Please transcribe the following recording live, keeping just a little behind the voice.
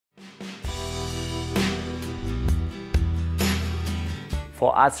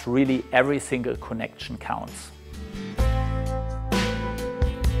For us, really every single connection counts.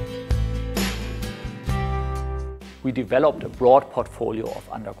 We developed a broad portfolio of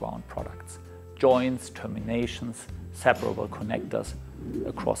underground products, joints, terminations, separable connectors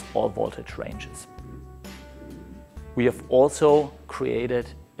across all voltage ranges. We have also created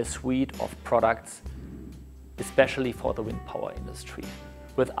a suite of products especially for the wind power industry.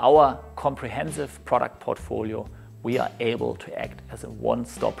 With our comprehensive product portfolio, we are able to act as a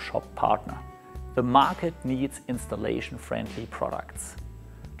one-stop shop partner. The market needs installation-friendly products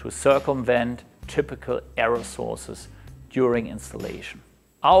to circumvent typical error sources during installation.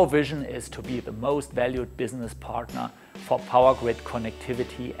 Our vision is to be the most valued business partner for power grid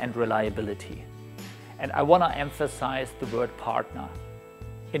connectivity and reliability. And I want to emphasize the word partner.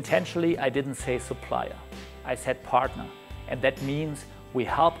 Intentionally, I didn't say supplier. I said partner, and that means we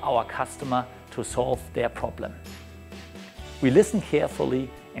help our customer to solve their problem. We listen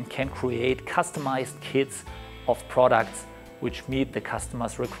carefully and can create customized kits of products which meet the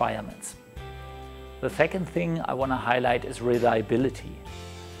customer's requirements. The second thing I want to highlight is reliability.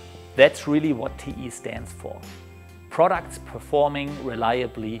 That's really what TE stands for. Products performing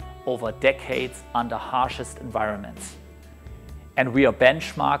reliably over decades under harshest environments. And we are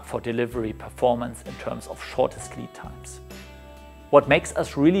benchmarked for delivery performance in terms of shortest lead times. What makes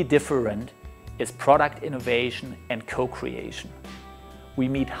us really different is product innovation and co-creation. We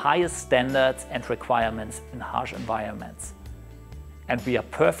meet highest standards and requirements in harsh environments. And we are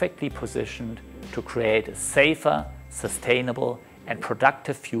perfectly positioned to create a safer, sustainable and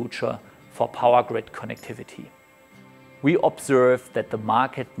productive future for power grid connectivity. We observe that the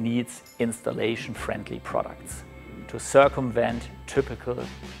market needs installation-friendly products to circumvent typical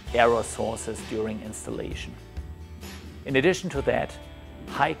error sources during installation. In addition to that,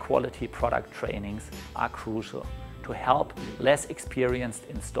 high-quality product trainings are crucial to help less experienced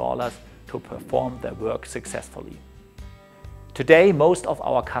installers to perform their work successfully. Today, most of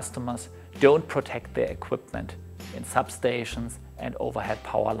our customers don't protect their equipment in substations and overhead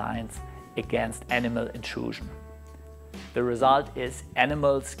power lines against animal intrusion. The result is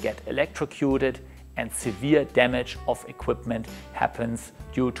animals get electrocuted and severe damage of equipment happens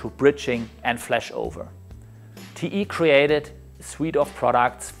due to bridging and flashover. TE created a suite of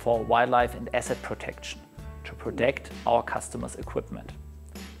products for wildlife and asset protection to protect our customers' equipment.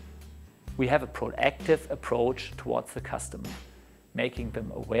 We have a proactive approach towards the customer, making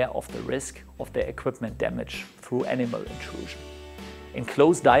them aware of the risk of their equipment damage through animal intrusion. In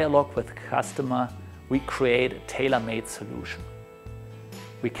close dialogue with the customer, we create a tailor-made solution.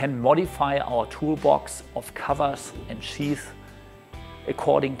 We can modify our toolbox of covers and sheaths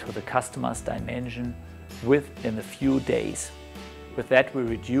according to the customer's dimension within a few days. With that, we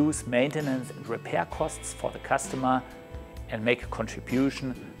reduce maintenance and repair costs for the customer and make a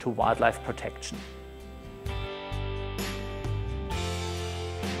contribution to wildlife protection.